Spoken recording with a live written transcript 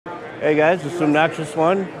Hey guys, it's Obnoxious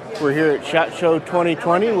One. We're here at SHOT Show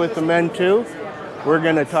 2020 with Amend2. We're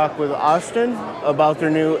going to talk with Austin about their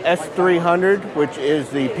new S300, which is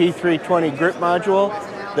the P320 grip module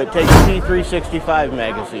that takes P365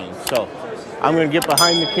 magazines. So I'm going to get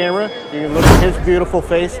behind the camera. You can look at his beautiful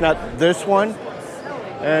face, not this one,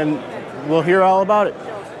 and we'll hear all about it.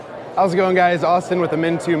 How's it going, guys? Austin with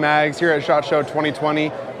Amend2 Mags here at SHOT Show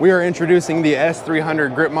 2020. We are introducing the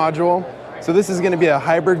S300 grip module. So this is going to be a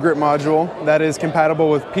hybrid grip module that is compatible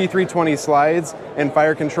with P320 slides and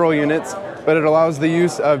fire control units, but it allows the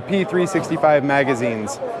use of P365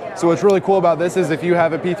 magazines. So what's really cool about this is if you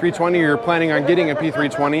have a P320 or you're planning on getting a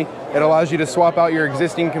P320, it allows you to swap out your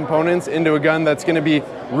existing components into a gun that's going to be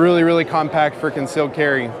really compact for concealed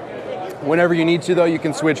carry. Whenever you need to, though, you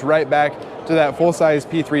can switch right back to that full-size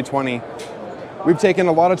P320. We've taken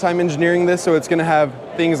a lot of time engineering this, so it's going to have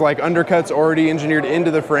things like undercuts already engineered into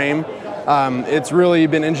the frame. It's really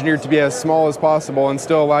been engineered to be as small as possible and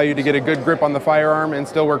still allow you to get a good grip on the firearm and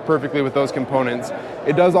still work perfectly with those components.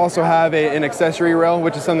 It does also have an accessory rail,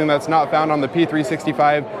 which is something that's not found on the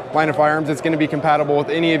P365 line of firearms. It's going to be compatible with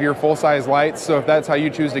any of your full-size lights, so if that's how you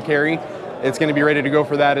choose to carry, it's going to be ready to go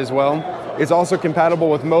for that as well. It's also compatible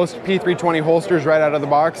with most P320 holsters right out of the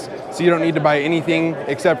box, so you don't need to buy anything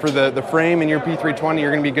except for the frame and your P320.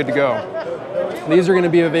 You're going to be good to go. These are going to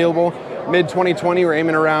be available mid-2020. We're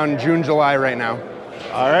aiming around June, July right now.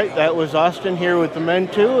 All right, that was Austin here with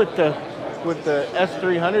Amend2 with the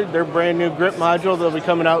S300, their brand new grip module. They'll be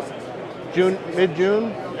coming out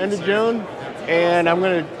mid-June, end of June, and I'm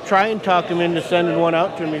going to try and talk him into sending one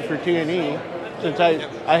out to me for T&E, since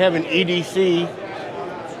I have an EDC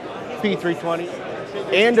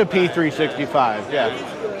P320 and a P365.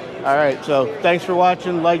 Yeah. All right, so thanks for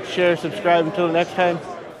watching. Like, share, subscribe. Until the next time.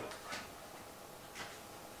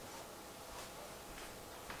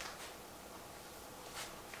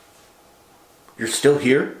 You're still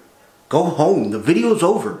here? Go home. The video's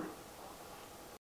over.